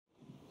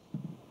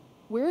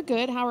We're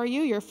good. How are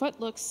you? Your foot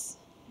looks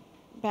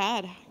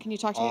bad. Can you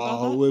talk to me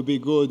about that? Will be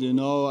good. You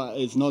know,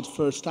 it's not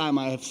first time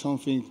I have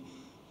something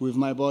with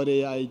my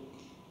body. I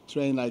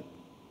train like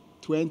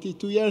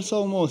 22 years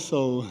almost,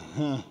 so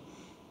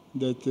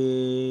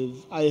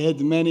that I had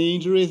many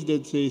injuries.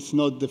 That it's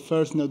not the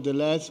first, not the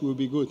last. Will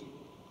be good.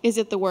 Is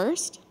it the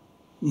worst?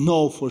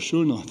 No, for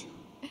sure not.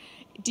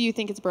 Do you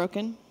think it's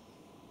broken?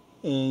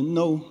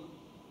 No.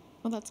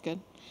 Well, that's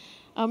good.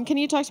 Can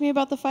you talk to me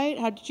about the fight?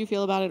 How did you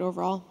feel about it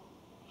overall?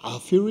 I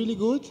feel really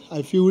good.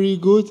 I feel really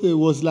good. It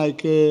was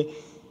like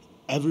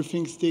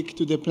everything stick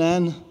to the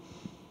plan.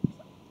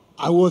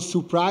 I was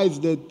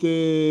surprised that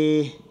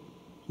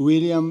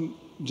William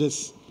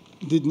just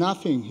did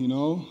nothing, you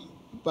know.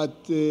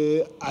 But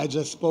I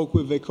just spoke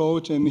with the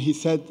coach, and he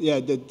said, yeah,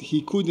 that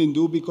he couldn't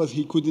do because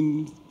he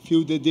couldn't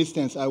feel the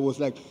distance. I was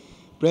like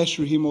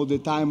pressure him all the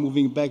time,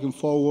 moving back and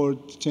forward,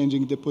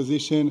 changing the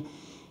position.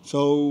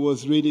 So it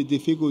was really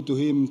difficult to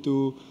him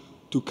to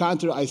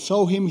counter. I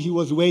saw him, he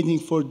was waiting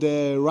for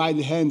the right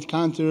hand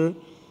counter.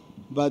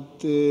 But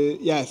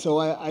yeah, so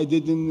I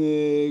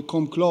didn't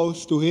come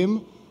close to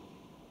him.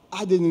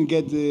 I didn't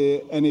get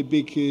any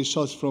big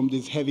shots from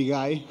this heavy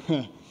guy.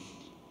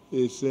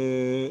 It's,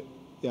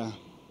 yeah.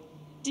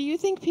 Do you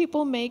think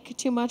people make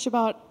too much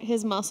about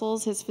his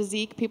muscles, his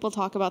physique? People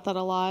talk about that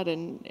a lot,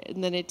 and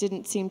then it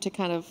didn't seem to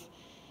kind of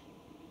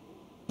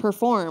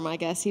perform, I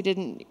guess.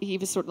 He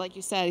was sort of, like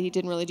you said, he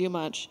didn't really do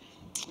much.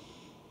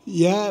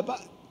 Yeah,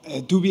 but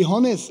to be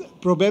honest,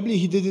 probably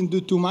he didn't do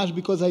too much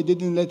because I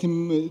didn't let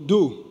him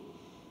do.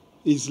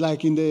 It's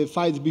like in the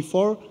fights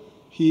before,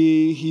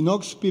 he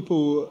knocks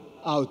people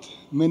out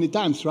many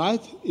times,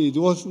 right? It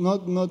was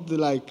not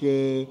like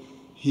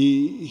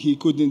he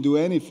couldn't do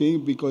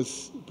anything,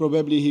 because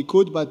probably he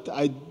could, but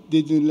I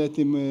didn't let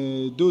him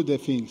do the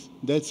things.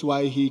 That's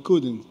why he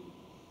couldn't.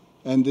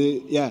 And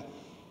yeah,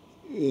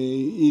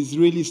 he's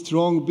really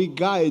strong, big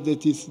guy.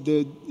 That is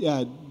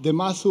the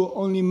muscle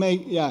only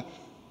make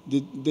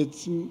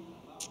that's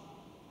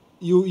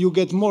you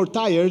get more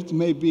tired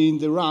maybe in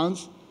the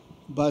rounds,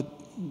 but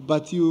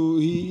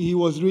he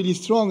was really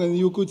strong, and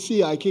you could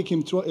see I kicked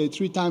him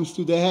 3 times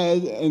to the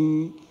head,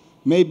 and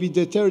maybe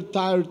the third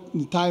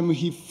time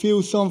he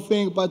feels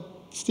something, but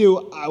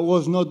still I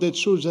was not that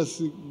sure.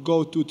 Just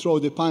go to throw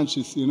the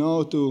punches, you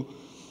know, to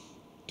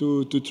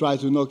try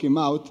to knock him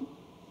out,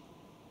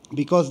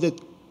 because that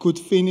could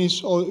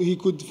finish, or he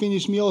could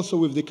finish me also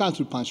with the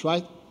counter punch,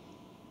 right?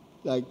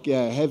 Like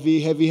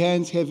heavy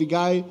hands, heavy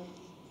guy.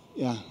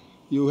 Yeah,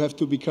 you have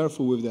to be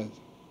careful with that.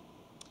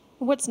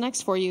 What's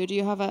next for you? Do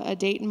you have a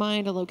date in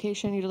mind, a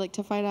location you'd like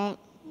to fight at?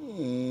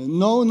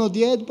 No, not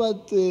yet,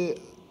 but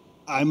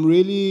I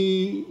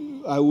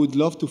would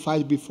love to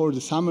fight before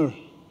the summer.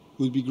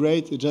 Would be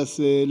great. Just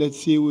let's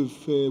see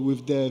with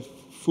the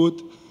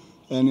foot,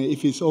 and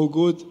if it's all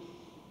good,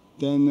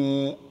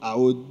 then I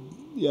would,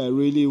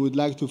 really would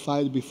like to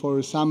fight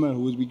before summer.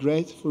 Would be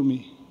great for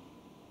me.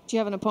 Do you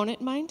have an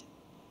opponent in mind?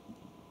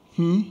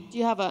 Do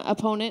you have an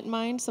opponent in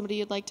mind, somebody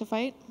you'd like to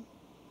fight?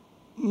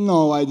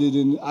 No, I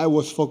didn't. I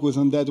was focused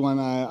on that one.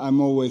 I'm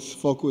always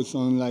focused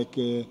on like,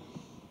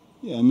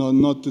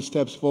 not 2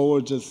 steps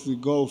forward. Just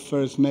go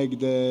first, make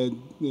the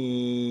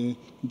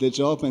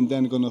job, and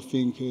then gonna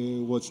think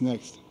what's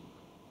next.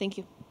 Thank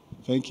you.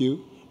 Thank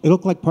you. It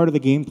looked like part of the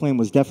game plan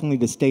was definitely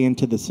to stay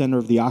into the center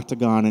of the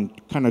octagon and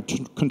kind of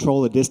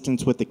control the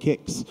distance with the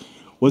kicks.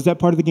 Was that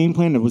part of the game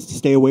plan? It was to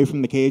stay away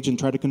from the cage and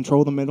try to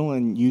control the middle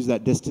and use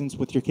that distance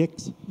with your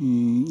kicks?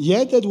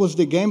 Yeah, that was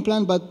the game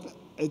plan, but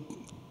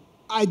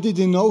I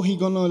didn't know he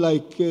gonna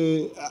like.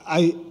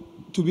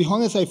 To be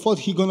honest, I thought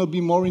he gonna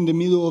be more in the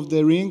middle of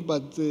the ring,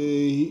 but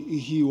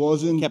he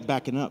wasn't. Kept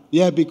backing up.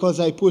 Yeah, because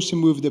I pushed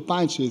him with the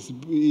punches.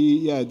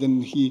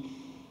 Then he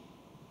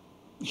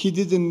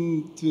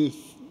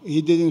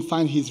didn't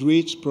find his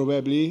reach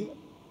probably,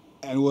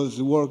 and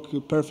was work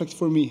perfect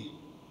for me.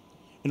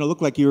 And it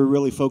looked like you were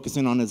really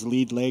focusing on his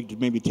lead leg to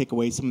maybe take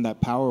away some of that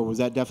power. Was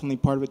that definitely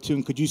part of it too?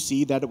 And could you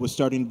see that it was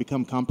starting to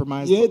become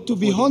compromised? Yeah, to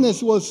be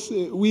honest,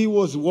 we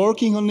was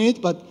working on it,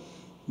 but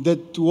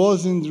that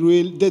wasn't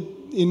real.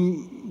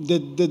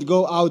 That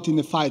go out in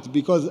the fight,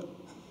 because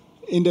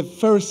in the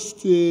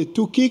first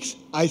 2 kicks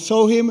I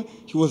saw him.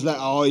 He was like,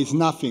 "Oh, it's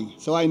nothing."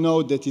 So I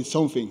know that it's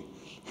something.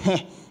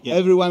 Yeah.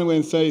 Everyone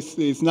when says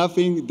it's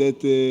nothing,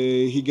 that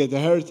he get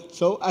hurt.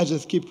 So I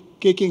just keep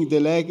kicking the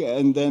leg,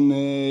 and then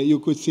you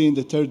could see in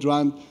the 3rd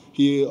round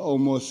he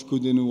almost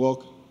couldn't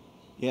walk.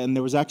 Yeah, and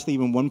there was actually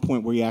even one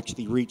point where he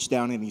actually reached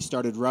down and he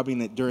started rubbing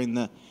it during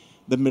the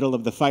middle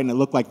of the fight, and it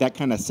looked like that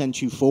kind of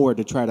sent you forward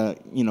to try to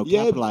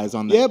capitalize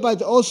on that. Yeah,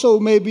 but also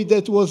maybe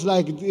that was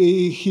like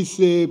his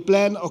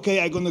plan.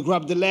 Okay, I'm gonna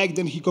grab the leg,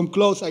 then he come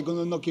close, I'm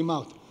gonna knock him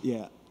out.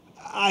 Yeah.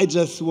 I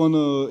just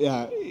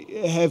wanna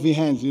heavy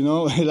hands, you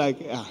know, like.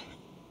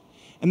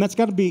 And that's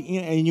got to be,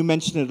 and you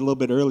mentioned it a little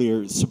bit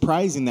earlier,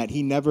 surprising that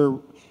he never,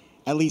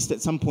 at least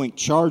at some point,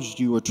 charged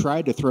you or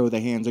tried to throw the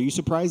hands. Are you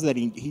surprised that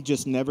he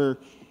just never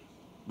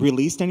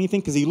released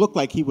anything? Because he looked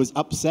like he was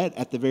upset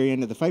at the very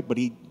end of the fight, but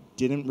he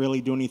didn't really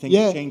do anything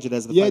to change it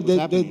as the fight was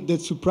happening.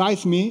 That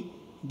surprised me,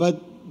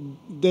 but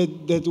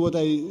that what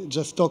I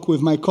just talked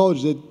with my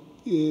coach, that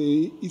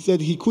he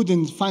said he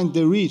couldn't find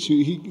the reach.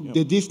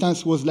 The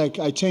distance was like,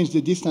 I changed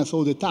the distance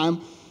all the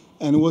time,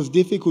 and it was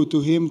difficult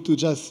to him to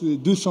just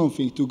do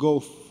something, to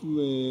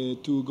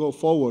go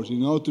forward,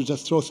 to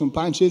just throw some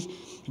punches.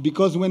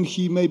 Because when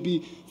he maybe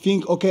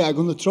think, okay, I'm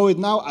going to throw it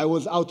now, I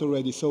was out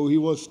already, so he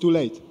was too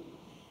late.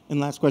 And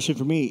last question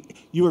for me.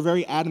 You were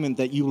very adamant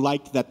that you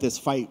liked that this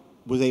fight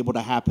was able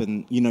to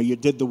happen. You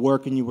did the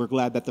work and you were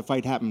glad that the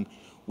fight happened.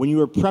 When you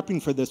were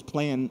prepping for this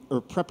plan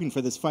or prepping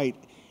for this fight,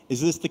 is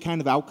this the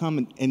kind of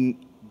outcome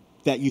and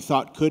that you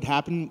thought could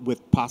happen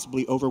with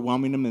possibly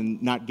overwhelming him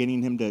and not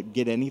getting him to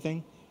get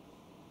anything?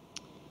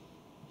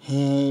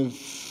 Yeah.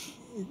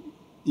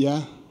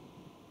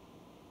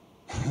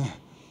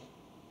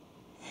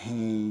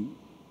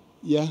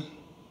 Yeah.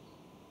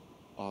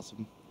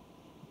 Awesome.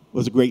 It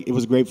was a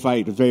great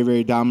fight. It was very,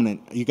 very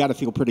dominant. You got to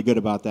feel pretty good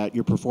about that,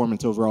 your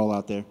performance overall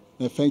out there.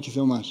 Thank you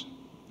so much.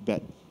 You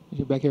bet.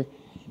 You're back here.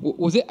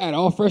 Was it at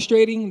all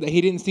frustrating that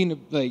he didn't seem to,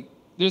 like,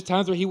 there's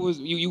times where you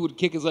would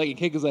kick his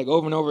leg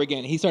over and over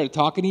again. He started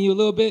talking to you a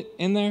little bit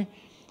in there.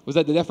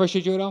 Did that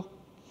frustrate you at all?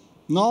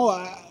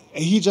 No,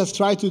 he just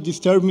tried to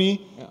disturb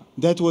me. Yeah.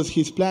 That was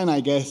his plan, I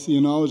guess,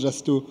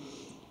 just to,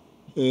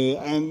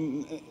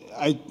 and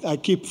I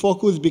keep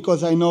focused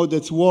because I know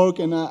that's work,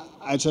 and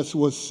I just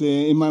was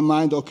in my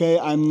mind, okay,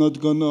 I'm not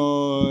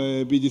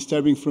gonna be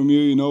disturbing from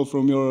you,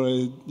 from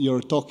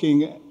your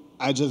talking.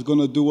 I just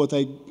gonna do what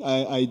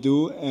I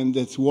do, and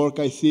that's work.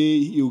 I see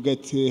you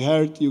get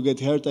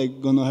hurt,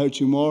 I'm gonna hurt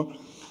you more.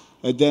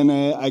 And then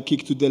I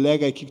kick to the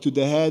leg, I kick to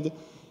the head,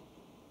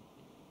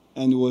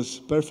 and it was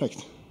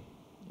perfect.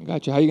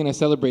 Gotcha. How are you gonna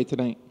celebrate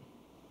tonight?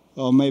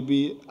 Or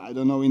maybe, I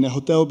don't know, in a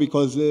hotel,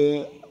 because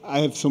I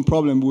have some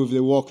problem with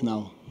the walk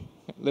now.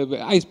 A little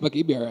bit ice bucket,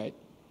 you'll be all right.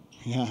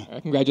 Yeah. All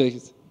right,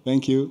 congratulations.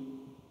 Thank you.